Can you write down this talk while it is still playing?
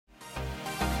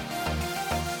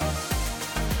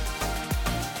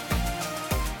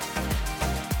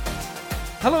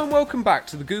Hello and welcome back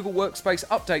to the Google Workspace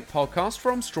Update podcast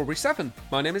from Strawberry 7.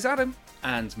 My name is Adam.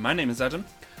 And my name is Adam.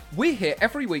 We're here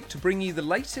every week to bring you the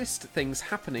latest things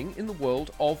happening in the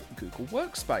world of Google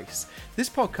Workspace. This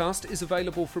podcast is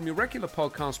available from your regular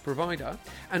podcast provider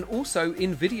and also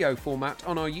in video format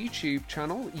on our YouTube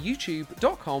channel,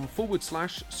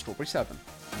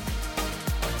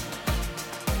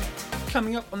 youtube.com/Strawberry7.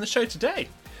 Coming up on the show today,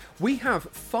 we have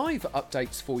 5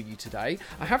 updates for you today.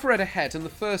 I have read ahead and the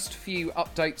first few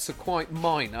updates are quite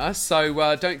minor, so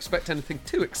don't expect anything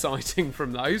too exciting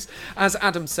from those. As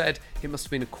Adam said, it must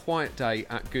have been a quiet day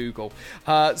at Google.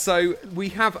 So we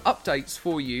have updates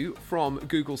for you from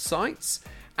Google Sites,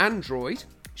 Android,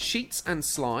 Sheets and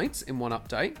Slides in one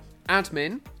update,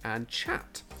 Admin and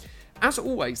Chat. As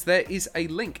always, there is a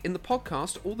link in the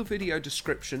podcast or the video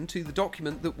description to the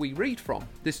document that we read from.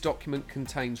 This document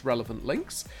contains relevant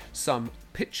links, some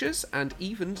pictures, and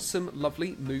even some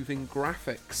lovely moving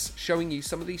graphics, showing you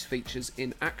some of these features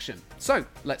in action. So,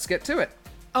 let's get to it.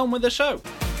 on with the show.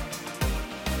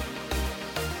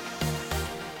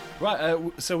 Right,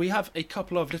 so we have a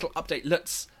couple of little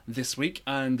updatelets this week,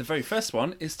 and the very first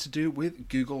one is to do with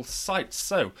Google Sites.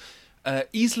 So,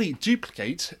 easily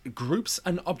duplicate groups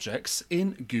and objects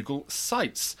in Google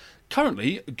Sites.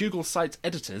 Currently, Google Sites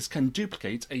editors can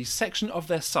duplicate a section of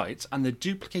their site, and the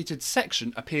duplicated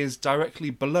section appears directly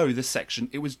below the section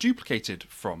it was duplicated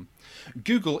from.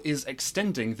 Google is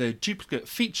extending the duplicate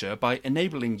feature by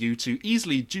enabling you to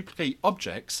easily duplicate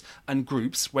objects and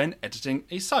groups when editing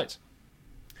a site.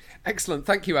 Excellent,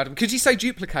 thank you, Adam. Could you say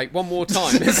duplicate one more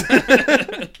time?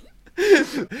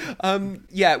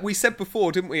 Yeah, we said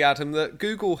before, didn't we, Adam, that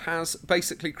Google has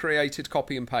basically created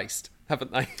copy and paste,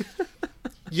 haven't they?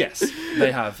 Yes,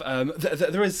 they have.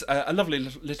 There is a lovely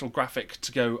little graphic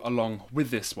to go along with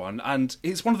this one, and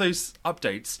it's one of those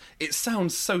updates. It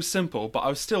sounds so simple, but I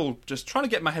was still just trying to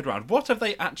get my head around what have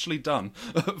they actually done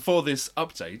for this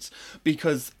update,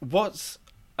 because what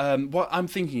I'm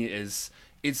thinking is,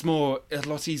 it's a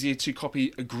lot easier to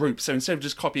copy a group. So instead of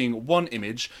just copying one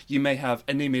image, you may have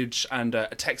an image and a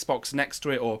text box next to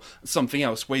it or something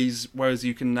else, whereas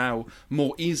you can now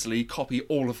more easily copy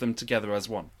all of them together as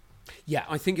one. Yeah,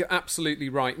 I think you're absolutely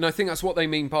right. And I think that's what they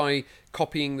mean by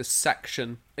copying the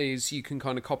section, is you can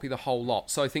kind of copy the whole lot.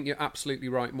 So I think you're absolutely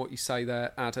right in what you say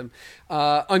there, Adam.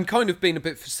 I'm kind of being a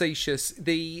bit facetious.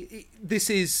 This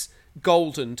is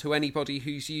golden to anybody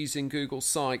who's using Google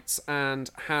Sites and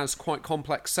has quite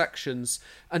complex sections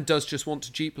and does just want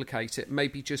to duplicate it,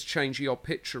 maybe just change your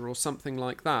picture or something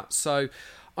like that. So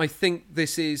I think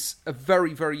this is a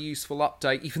very, very useful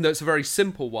update. Even though it's a very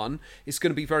simple one, it's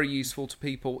going to be very useful to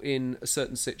people in a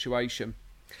certain situation.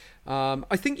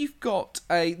 I think you've got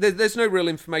there's no real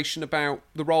information about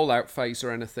the rollout phase or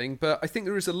anything, but I think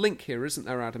there is a link here, isn't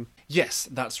there, Adam? Yes,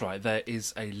 that's right. There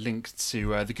is a link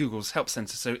to the Google's Help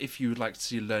Center. So if you would like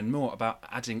to learn more about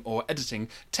adding or editing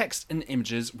text and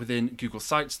images within Google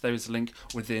Sites, there is a link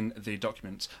within the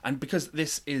document. And because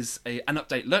this is an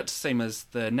update alert, same as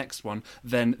the next one,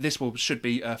 then this should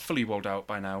be fully rolled out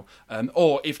by now,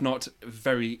 or if not,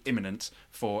 very imminent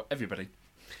for everybody.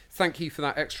 Thank you for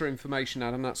that extra information,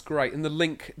 Adam. That's great. And the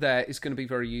link there is going to be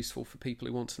very useful for people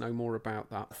who want to know more about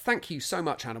that. Thank you so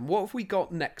much, Adam. What have we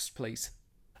got next, please?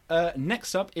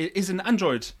 Next up is an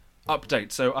Android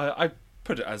update. So I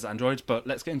put it as Android, but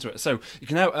let's get into it. So you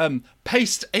can now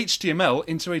paste HTML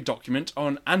into a document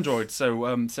on Android. So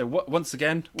once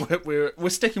again, we're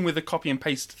sticking with the copy and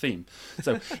paste theme.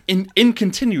 So in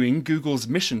continuing Google's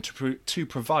mission to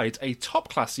provide a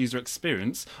top-class user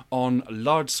experience on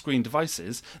large screen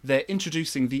devices, they're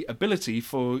introducing the ability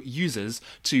for users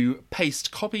to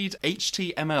paste copied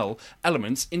HTML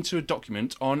elements into a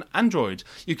document on Android.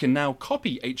 You can now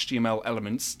copy HTML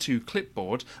elements to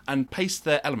clipboard and paste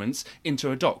their elements into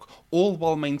a doc, all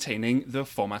while maintaining the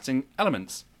formatting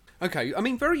elements. Okay, I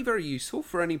mean, very, very useful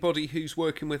for anybody who's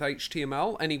working with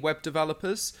HTML, any web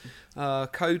developers,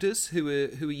 coders who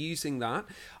are using that.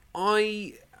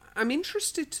 I am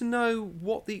interested to know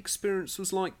what the experience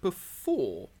was like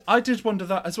before. I did wonder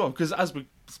that as well, because as we're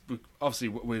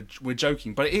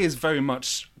joking, but it is very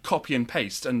much copy and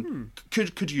paste. And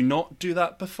could you not do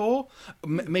that before?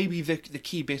 Maybe the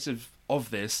key bit of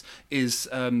this is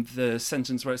the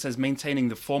sentence where it says maintaining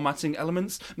the formatting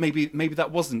elements. Maybe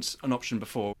that wasn't an option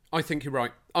before. I think you're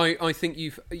right. I think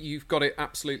you've got it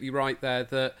absolutely right there,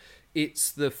 that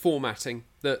it's the formatting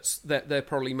that they're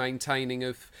probably maintaining.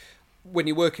 Of when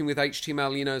you're working with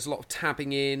HTML, you know, there's a lot of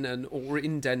tabbing in or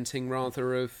indenting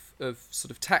rather of sort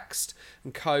of text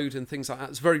and code and things like that.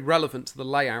 It's very relevant to the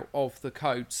layout of the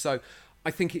code. So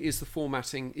I think it is the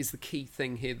formatting is the key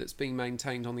thing here that's being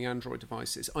maintained on the Android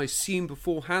devices. I assume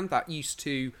beforehand that used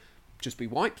to just be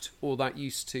wiped, or that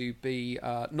used to be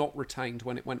not retained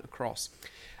when it went across.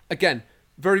 Again,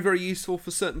 very, very useful for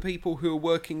certain people who are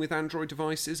working with Android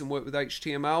devices and work with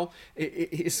HTML.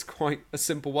 It is quite a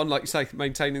simple one, like you say,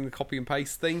 maintaining the copy and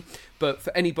paste thing. But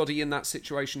for anybody in that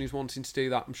situation who's wanting to do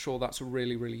that, I'm sure that's a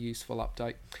really, really useful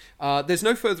update. There's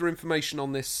no further information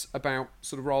on this about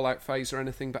sort of rollout phase or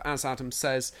anything, but as Adam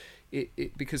says,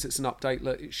 because it's an update,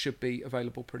 it should be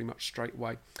available pretty much straight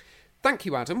away. Thank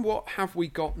you, Adam. What have we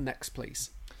got next, please?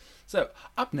 So,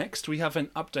 up next, we have an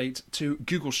update to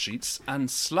Google Sheets and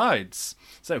Slides.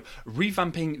 So,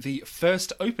 revamping the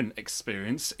first open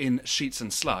experience in Sheets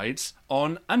and Slides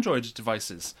on Android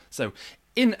devices. So,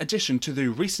 in addition to the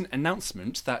recent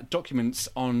announcement that documents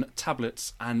on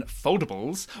tablets and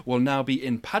foldables will now be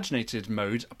in paginated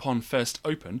mode upon first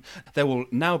open, there will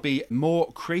now be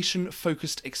more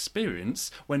creation-focused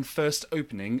experience when first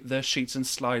opening the Sheets and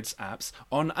Slides apps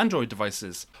on Android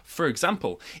devices. For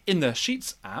example, in the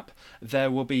Sheets app, there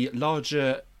will be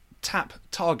larger tap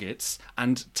targets,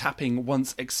 and tapping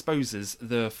once exposes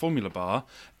the formula bar,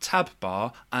 tab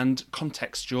bar, and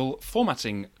contextual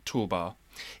formatting toolbar.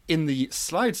 In the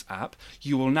Slides app,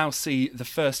 you will now see the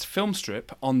first film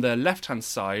strip on the left-hand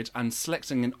side, and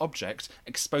selecting an object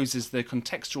exposes the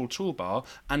contextual toolbar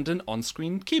and an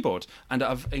on-screen keyboard. And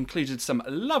I've included some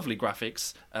lovely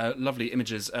graphics, lovely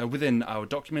images within our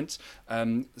document,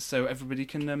 so everybody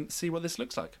can see what this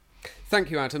looks like. Thank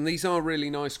you, Adam. These are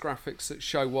really nice graphics that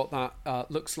show what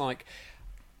that looks like.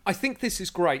 I think this is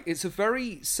great. It's a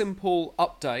very simple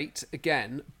update,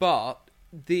 again, but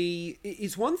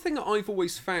it's one thing that I've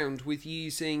always found with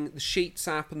using the Sheets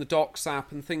app and the Docs app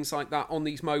and things like that on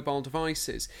these mobile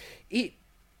devices. It's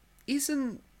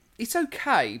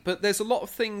okay, but there's a lot of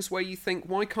things where you think,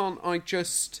 why can't I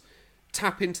just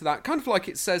tap into that? Kind of like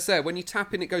it says there, when you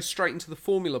tap in, it goes straight into the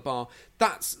formula bar.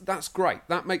 That's great.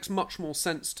 That makes much more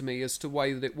sense to me as to the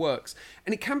way that it works.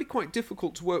 And it can be quite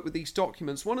difficult to work with these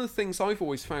documents. One of the things I've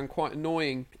always found quite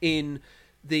annoying in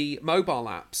the mobile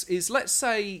apps is, let's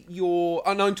say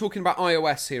and I'm talking about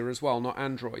iOS here as well, not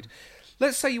Android.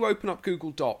 Let's say you open up Google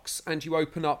Docs and you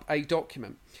open up a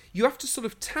document. You have to sort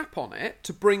of tap on it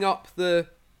to bring up the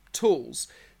tools.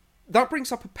 That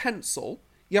brings up a pencil.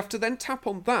 You have to then tap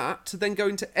on that to then go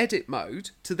into edit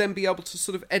mode to then be able to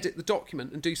sort of edit the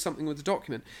document and do something with the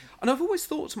document. And I've always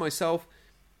thought to myself,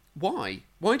 why?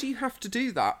 Why do you have to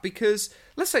do that? Because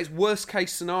let's say it's worst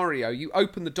case scenario, you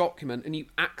open the document and you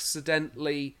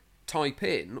accidentally type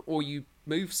in or you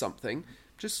move something,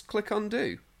 just click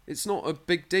undo. It's not a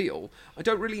big deal. I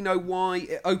don't really know why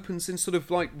it opens in sort of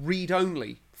like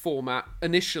read-only format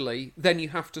initially, then you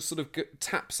have to sort of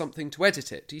tap something to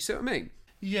edit it. Do you see what I mean?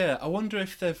 Yeah, I wonder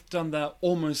if they've done that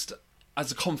almost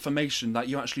as a confirmation that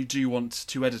you actually do want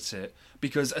to edit it,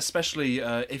 because especially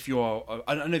if you're...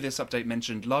 I know this update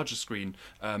mentioned larger screen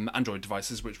Android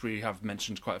devices, which we have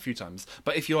mentioned quite a few times,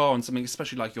 but if you are on something,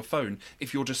 especially like your phone,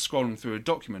 if you're just scrolling through a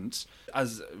document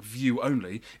as view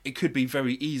only, it could be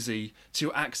very easy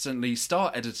to accidentally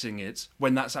start editing it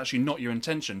when that's actually not your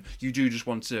intention. You do just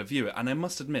want to view it. And I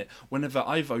must admit, whenever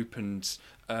I've opened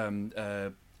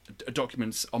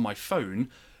documents on my phone,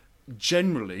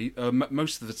 generally,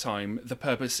 most of the time, the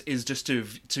purpose is just to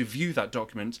view that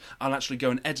document. I'll actually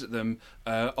go and edit them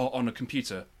on a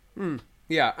computer.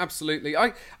 Yeah, absolutely.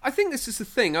 I think this is the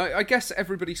thing. I guess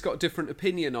everybody's got a different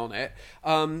opinion on it.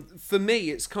 For me,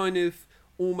 it's kind of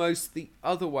almost the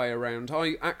other way around.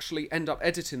 I actually end up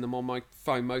editing them on my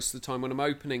phone most of the time when I'm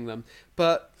opening them.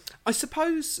 But I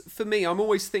suppose for me, I'm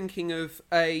always thinking of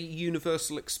a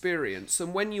universal experience.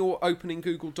 And when you're opening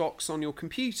Google Docs on your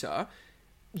computer,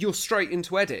 you're straight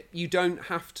into edit. You don't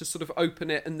have to sort of open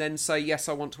it and then say, yes,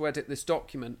 I want to edit this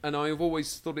document. And I've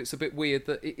always thought it's a bit weird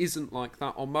that it isn't like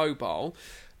that on mobile.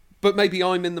 But maybe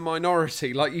I'm in the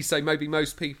minority. Like you say, maybe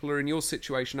most people are in your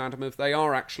situation, Adam, if they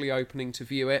are actually opening to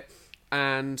view it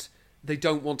and they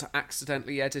don't want to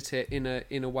accidentally edit it in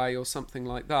a way or something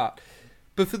like that.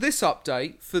 But for this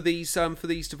update, for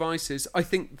these devices, I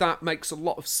think that makes a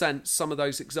lot of sense, some of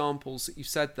those examples that you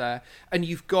said there. And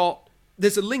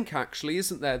there's a link actually,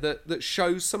 isn't there, that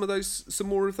shows some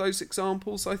more of those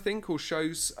examples, I think, or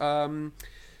shows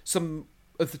some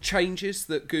of the changes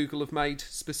that Google have made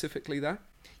specifically there?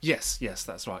 Yes,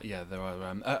 that's right. Yeah, there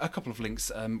are a couple of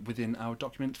links within our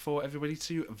document for everybody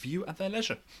to view at their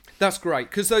leisure. That's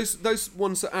great, because those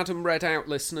ones that Adam read out,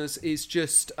 listeners, is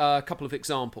just a couple of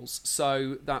examples.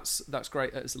 So that's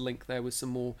great. There's a link there with some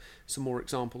more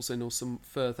examples in, or some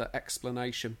further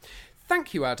explanation.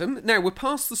 Thank you, Adam. Now, we're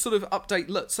past the sort of update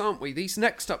LUTs, aren't we? These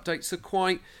next updates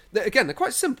are they're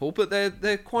quite simple, but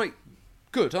they're quite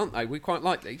good, aren't they? We quite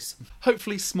like these.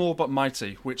 Hopefully small but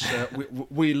mighty, which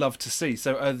we love to see.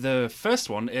 So the first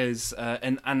one is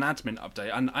an admin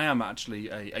update, and I am actually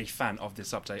a fan of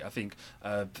this update. I think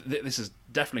this is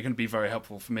definitely going to be very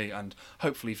helpful for me and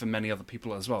hopefully for many other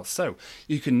people as well. So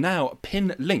you can now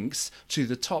pin links to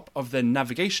the top of the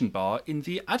navigation bar in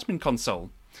the admin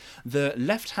console. The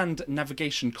left-hand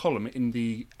navigation column in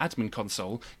the admin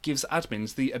console gives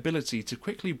admins the ability to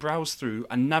quickly browse through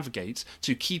and navigate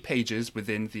to key pages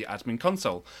within the admin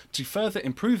console. To further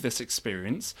improve this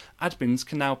experience, admins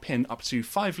can now pin up to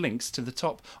 5 links to the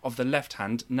top of the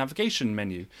left-hand navigation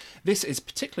menu. This is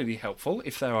particularly helpful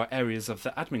if there are areas of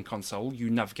the admin console you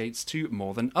navigate to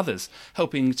more than others,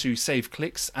 helping to save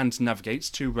clicks and navigate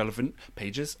to relevant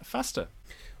pages faster.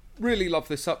 Really love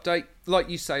this update. Like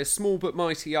you say, a small but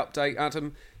mighty update,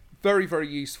 Adam. Very, very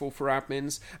useful for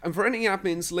admins. And for any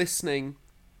admins listening,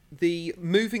 the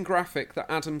moving graphic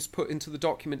that Adam's put into the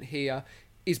document here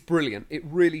is brilliant. It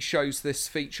really shows this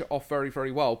feature off very,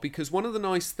 very well, because one of the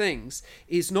nice things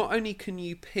is not only can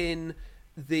you pin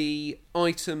the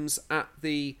items at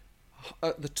the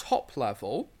top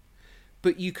level,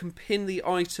 but you can pin the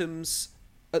items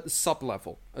at the sub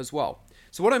level as well.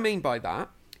 So what I mean by that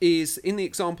is, in the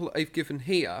example that they've given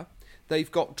here,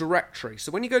 they've got directory.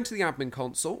 So when you go into the admin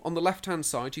console, on the left-hand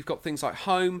side, you've got things like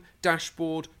home,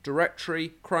 dashboard,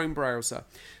 directory, Chrome browser.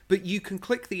 But you can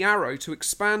click the arrow to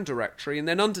expand directory, and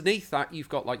then underneath that, you've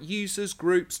got like users,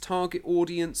 groups, target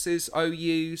audiences,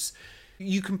 OUs.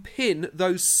 You can pin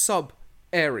those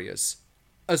sub-areas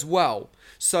as well.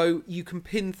 So you can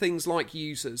pin things like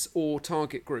users or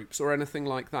target groups or anything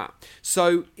like that.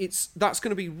 So that's going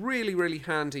to be really, really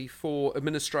handy for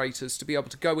administrators to be able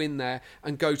to go in there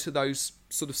and go to those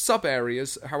sort of sub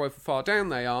areas, however far down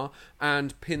they are,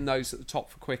 and pin those at the top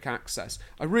for quick access.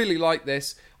 I really like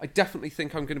this. I definitely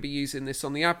think I'm going to be using this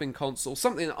on the admin console.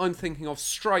 Something that I'm thinking of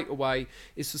straight away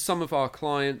is for some of our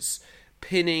clients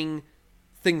pinning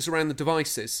things around the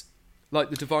devices. Like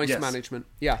the device management.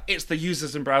 Yeah. It's the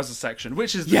users and browser section,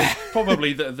 which is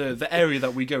probably the area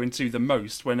that we go into the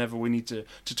most whenever we need to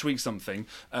tweak something.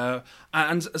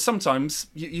 And sometimes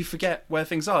you forget where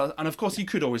things are. And of course, you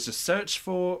could always just search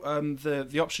for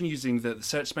the option using the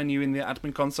search menu in the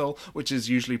admin console, which is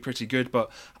usually pretty good. But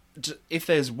if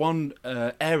there's one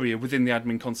area within the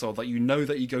admin console that you know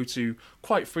that you go to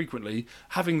quite frequently,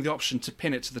 having the option to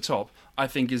pin it to the top, I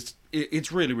think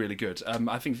it's really, really good.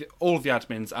 I think all of the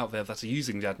admins out there that are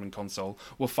using the admin console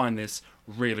will find this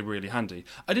really, really handy.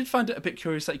 I did find it a bit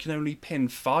curious that you can only pin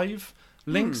 5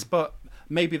 links, but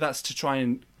maybe that's to try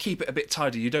and keep it a bit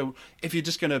tidy. If you're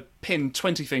just going to pin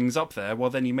 20 things up there, well,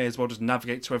 then you may as well just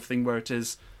navigate to everything where it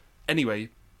is anyway,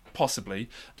 possibly.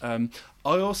 I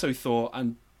also thought,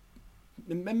 and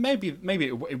maybe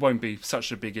it won't be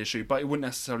such a big issue, but it wouldn't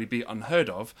necessarily be unheard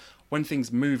of, when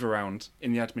things move around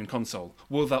in the admin console,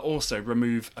 will that also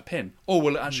remove a pin? Or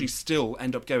will it actually still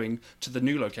end up going to the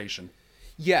new location?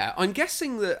 Yeah, I'm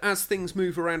guessing that as things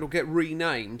move around or get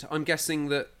renamed, I'm guessing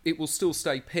that it will still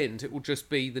stay pinned. It will just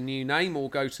be the new name or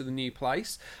go to the new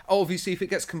place. Obviously, if it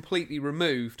gets completely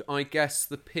removed, I guess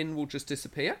the pin will just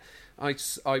disappear. I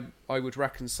would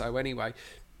reckon so anyway.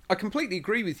 I completely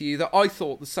agree with you that I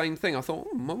thought the same thing. I thought,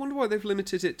 I wonder why they've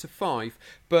limited it to 5.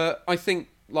 But I think,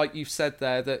 like you've said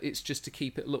there, that it's just to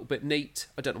keep it a little bit neat.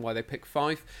 I don't know why they picked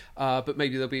 5, but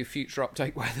maybe there'll be a future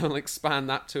update where they'll expand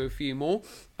that to a few more.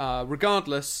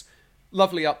 Regardless,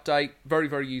 lovely update, very,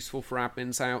 very useful for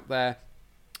admins out there.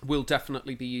 We'll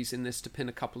definitely be using this to pin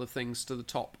a couple of things to the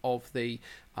top of the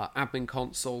admin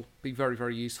console. Be very,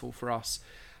 very useful for us.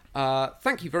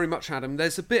 Thank you very much, Adam.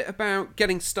 There's a bit about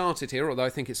getting started here, although I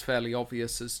think it's fairly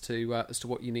obvious as to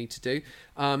what you need to do.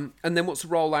 And then what's the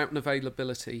rollout and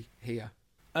availability here?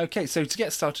 Okay, so to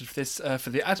get started for this, for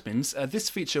the admins, this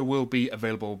feature will be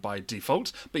available by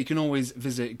default, but you can always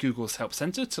visit Google's Help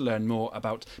Center to learn more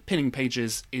about pinning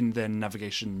pages in their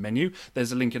navigation menu.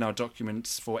 There's a link in our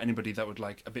documents for anybody that would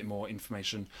like a bit more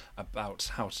information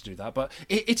about how to do that. But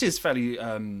it is fairly,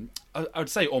 I would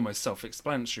say, almost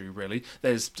self-explanatory, really.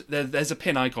 There's a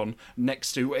pin icon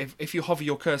next to, if you hover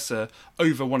your cursor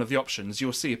over one of the options,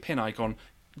 you'll see a pin icon.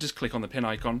 Just click on the pin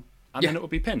icon, and then it will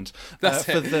be pinned. That's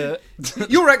it.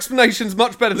 Your explanation's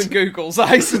much better than Google's, I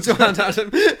hasten to add,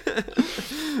 Adam.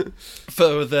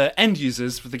 For the end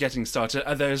users, for the getting started,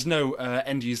 there is no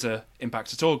end user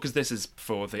impact at all, because this is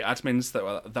for the admins.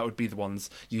 That would be the ones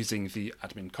using the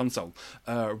admin console.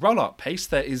 Rollout pace,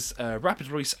 there is rapid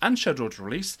release and scheduled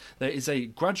release. There is a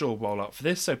gradual rollout for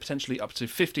this, so potentially up to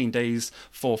 15 days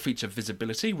for feature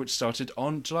visibility, which started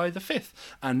on July the 5th.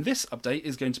 And this update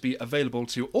is going to be available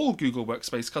to all Google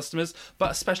Workspace customers,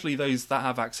 but especially those that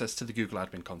have access to the Google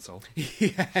Admin Console.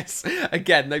 Yes,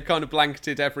 again, they've kind of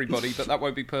blanketed everybody, but that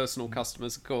won't be personal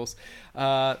customers, of course.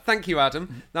 Thank you,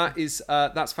 Adam.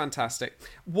 That's fantastic.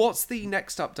 What's the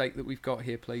next update that we've got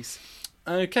here, please?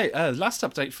 Okay, last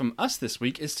update from us this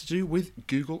week is to do with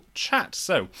Google Chat.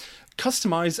 So,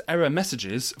 customize error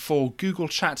messages for Google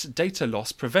Chat data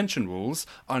loss prevention rules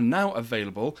are now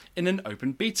available in an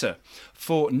open beta.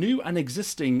 For new and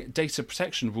existing data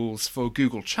protection rules for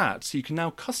Google Chat, you can now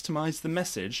customize the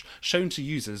message shown to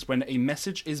users when a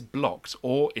message is blocked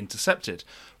or intercepted.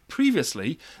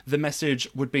 Previously, the message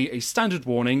would be a standard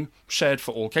warning shared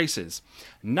for all cases.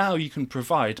 Now you can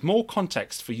provide more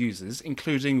context for users,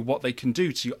 including what they can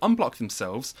do to unblock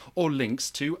themselves or links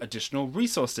to additional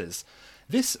resources.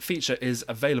 This feature is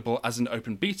available as an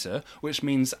open beta, which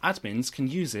means admins can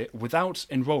use it without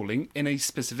enrolling in a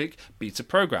specific beta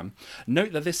program.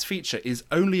 Note that this feature is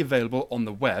only available on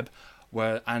the web,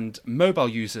 and mobile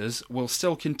users will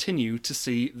still continue to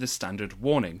see the standard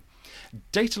warning.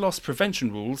 Data loss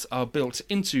prevention rules are built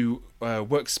into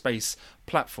Workspace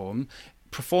platform,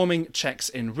 performing checks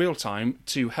in real time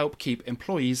to help keep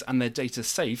employees and their data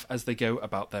safe as they go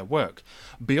about their work.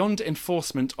 Beyond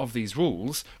enforcement of these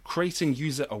rules, creating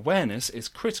user awareness is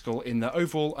critical in the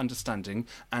overall understanding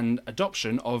and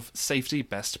adoption of safety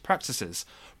best practices.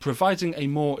 Providing a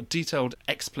more detailed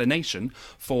explanation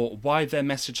for why their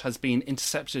message has been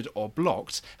intercepted or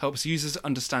blocked helps users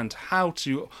understand how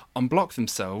to unblock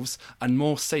themselves and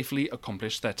more safely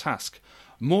accomplish their task.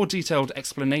 More detailed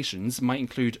explanations might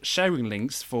include sharing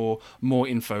links for more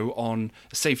info on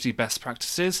safety best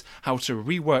practices, how to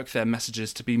rework their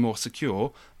messages to be more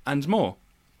secure, and more.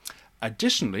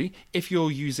 Additionally, if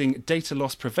you're using data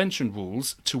loss prevention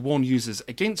rules to warn users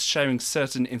against sharing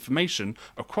certain information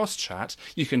across chat,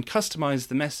 you can customize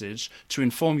the message to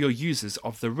inform your users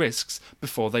of the risks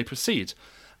before they proceed.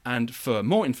 And for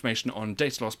more information on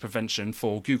data loss prevention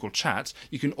for Google Chat,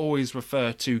 you can always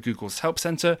refer to Google's Help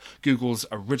Center, Google's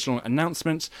original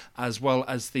announcement, as well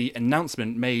as the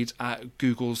announcement made at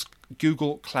Google's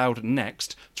Google Cloud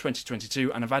Next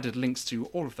 2022, and I've added links to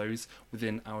all of those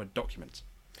within our document.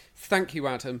 Thank you,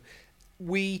 Adam.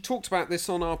 We talked about this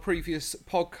on our previous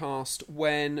podcast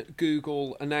when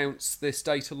Google announced this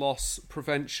data loss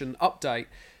prevention update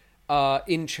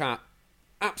in chat.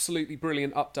 Absolutely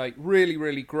brilliant update. Really,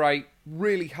 really great.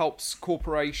 Really helps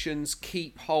corporations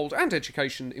keep hold, and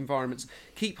education environments,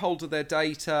 keep hold of their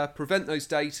data, prevent those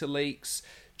data leaks,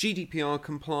 GDPR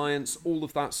compliance, all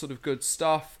of that sort of good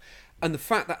stuff. And the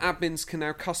fact that admins can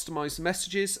now customize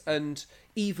messages and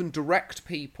even direct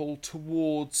people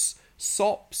towards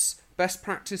SOPs, best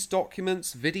practice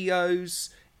documents, videos,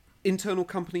 internal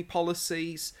company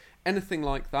policies, anything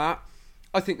like that.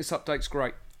 I think this update's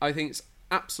great. I think it's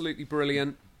absolutely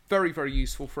brilliant, very, very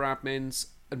useful for admins,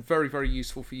 and very, very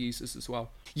useful for users as well.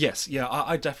 Yes, yeah,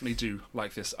 I definitely do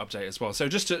like this update as well. So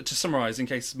just to summarise, in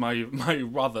case my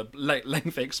rather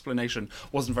lengthy explanation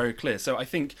wasn't very clear. So I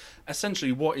think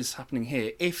essentially what is happening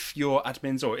here, if you're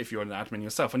admins or if you're an admin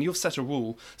yourself and you've set a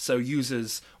rule so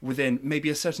users within maybe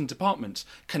a certain department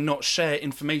cannot share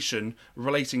information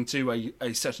relating to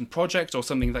a certain project or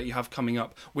something that you have coming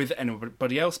up with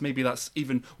anybody else, maybe that's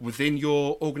even within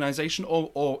your organisation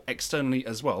or externally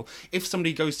as well. If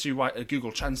somebody goes to write a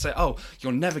Google chat and say, oh,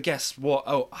 you'll never guess what,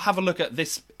 have a look at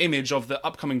this image of the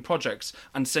upcoming project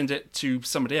and send it to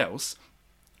somebody else,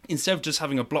 instead of just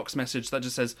having a blocked message that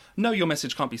just says, no, your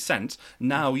message can't be sent,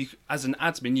 now you, as an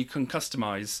admin, you can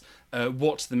customize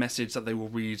what the message that they will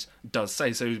read does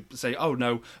say. So say, oh,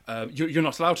 no, you're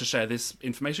not allowed to share this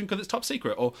information because it's top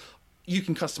secret, or you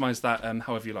can customize that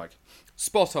however you like.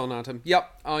 Spot on, Adam.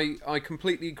 Yep, I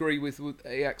completely agree with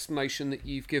the explanation that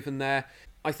you've given there.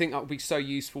 I think that would be so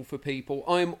useful for people.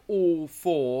 I'm all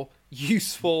for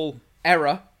useful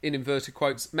error, in inverted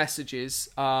quotes, messages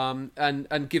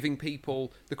and giving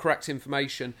people the correct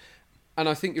information. And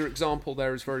I think your example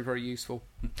there is very, very useful.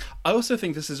 I also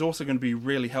think this is also going to be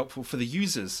really helpful for the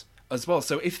users as well.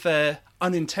 So if they're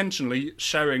unintentionally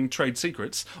sharing trade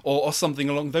secrets or something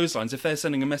along those lines, if they're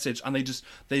sending a message and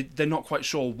they're not quite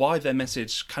sure why their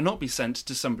message cannot be sent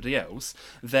to somebody else,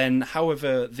 then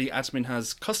however the admin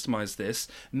has customized this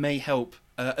may help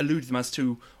elude them as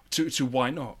to why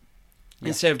not.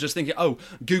 Instead of just thinking, oh,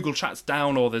 Google Chat's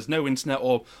down, or there's no internet,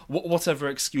 or whatever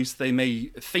excuse they may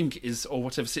think is, or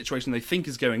whatever situation they think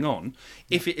is going on,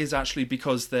 if it is actually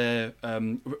because they're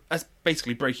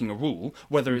basically breaking a rule,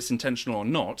 whether it's intentional or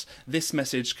not, this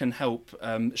message can help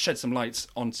shed some light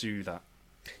onto that.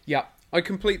 Yeah, I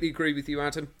completely agree with you,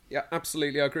 Adam. Yeah,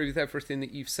 absolutely. I agree with everything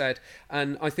that you've said.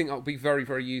 And I think that will be very,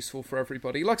 very useful for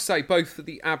everybody. Like I say, both for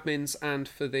the admins and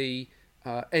for the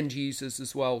end users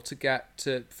as well, for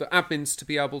admins to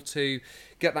be able to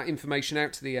get that information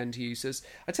out to the end users.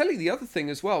 I tell you the other thing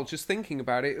as well, just thinking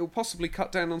about it, it will possibly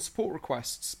cut down on support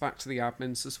requests back to the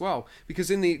admins as well.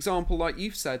 Because in the example like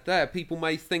you've said there, people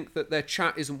may think that their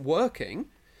chat isn't working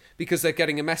because they're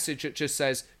getting a message that just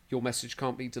says, your message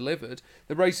can't be delivered.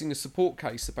 They're raising a support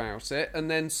case about it,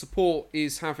 and then support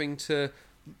is having to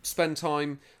spend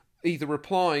time either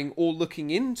replying or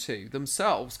looking into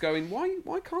themselves, going,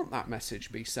 why can't that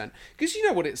message be sent? Because you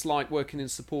know what it's like working in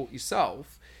support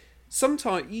yourself.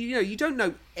 Sometimes, you don't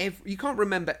know, you can't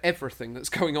remember everything that's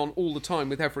going on all the time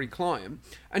with every client.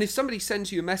 And if somebody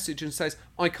sends you a message and says,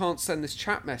 I can't send this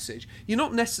chat message, you're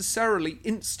not necessarily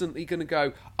instantly going to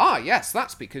go, yes,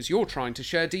 that's because you're trying to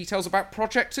share details about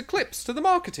Project Eclipse to the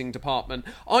marketing department.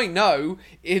 I know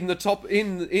in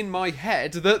my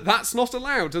head that that's not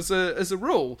allowed as a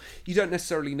rule. You don't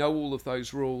necessarily know all of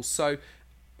those rules. So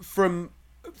from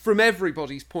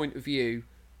everybody's point of view,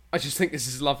 I just think this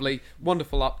is a lovely,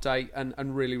 wonderful update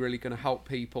and really, really going to help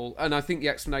people. And I think the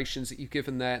explanations that you've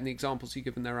given there and the examples you've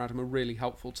given there, Adam, are really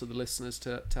helpful to the listeners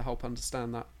to help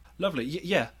understand that. Lovely.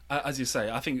 Yeah, as you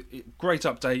say, I think great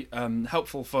update,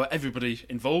 helpful for everybody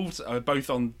involved, both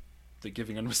on the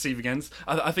giving and receiving ends.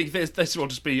 I think this will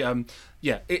just be,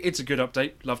 it's a good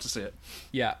update. Love to see it.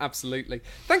 Yeah, absolutely.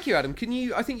 Thank you, Adam.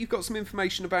 I think you've got some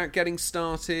information about getting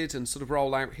started and sort of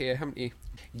roll out here, haven't you?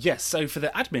 Yes, so for the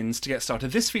admins to get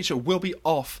started, this feature will be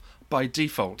off by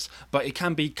default, but it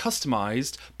can be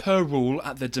customized per rule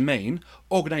at the domain,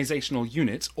 organizational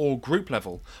unit, or group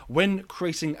level. When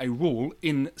creating a rule,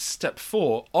 in step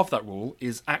 4 of that rule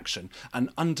is action, and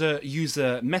under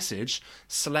user message,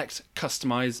 select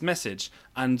customize message,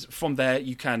 and from there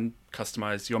you can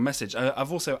customize your message.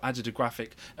 I've also added a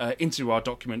graphic into our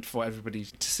document for everybody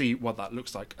to see what that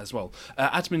looks like as well.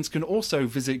 Admins can also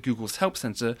visit Google's Help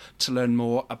Center to learn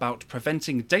more about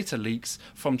preventing data leaks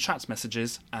from chat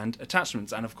messages and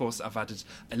attachments, and of course I've added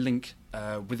a link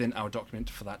within our document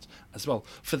for that as well.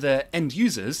 For the end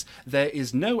users, there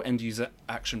is no end user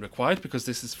action required because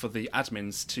this is for the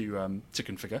admins to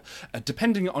configure.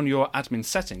 Depending on your admin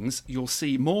settings, you'll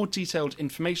see more detailed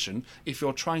information if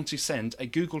you're trying to send a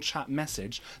Google Chat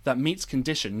message that meets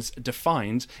conditions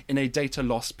defined in a data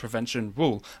loss prevention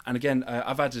rule. And again,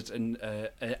 I've added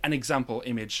an example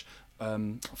image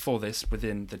for this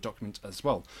within the document as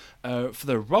well. For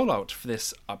the rollout for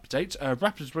this update,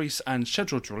 rapid release and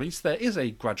scheduled release, there is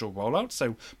a gradual rollout,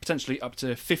 so potentially up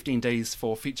to 15 days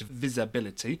for feature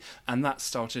visibility, and that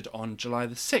started on July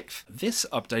the 6th. This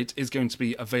update is going to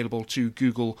be available to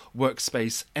Google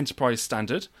Workspace Enterprise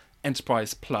Standard,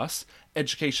 Enterprise Plus,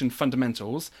 Education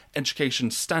Fundamentals,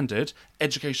 Education Standard,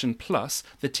 Education Plus,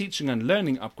 the Teaching and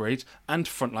Learning Upgrade, and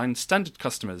Frontline Standard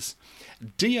customers.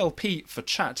 DLP for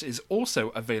Chat is also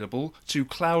available to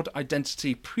Cloud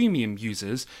Identity Premium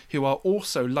users who are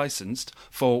also licensed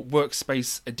for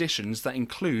Workspace editions that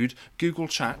include Google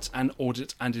Chat and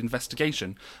Audit and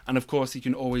Investigation. And of course, you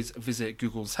can always visit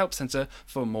Google's Help Center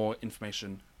for more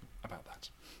information about that.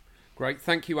 Great,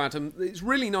 thank you, Adam. It's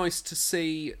really nice to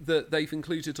see that they've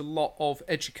included a lot of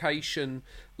education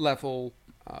level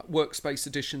workspace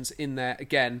editions in there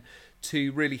again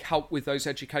to really help with those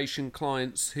education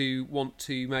clients who want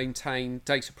to maintain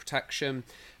data protection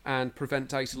and prevent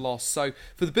data loss. So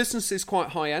for the businesses, quite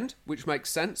high end, which makes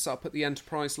sense up at the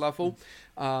enterprise level.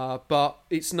 But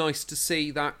it's nice to see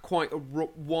that quite a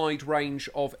wide range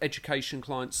of education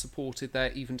clients supported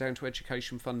there, even down to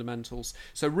education fundamentals.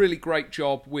 So really great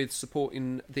job with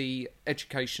supporting the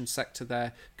education sector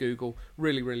there, Google.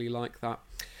 Really, really like that.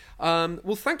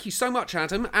 Well, thank you so much,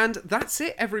 Adam. And that's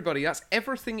it, everybody. That's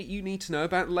everything that you need to know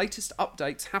about the latest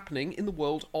updates happening in the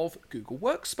world of Google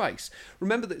Workspace.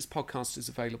 Remember that this podcast is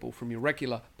available from your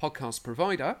regular podcast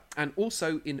provider and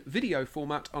also in video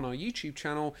format on our YouTube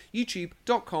channel,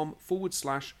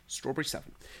 youtube.com/Strawberry7.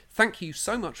 Thank you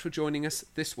so much for joining us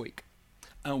this week.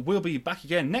 And we'll be back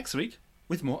again next week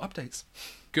with more updates.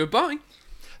 Goodbye.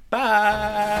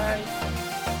 Bye.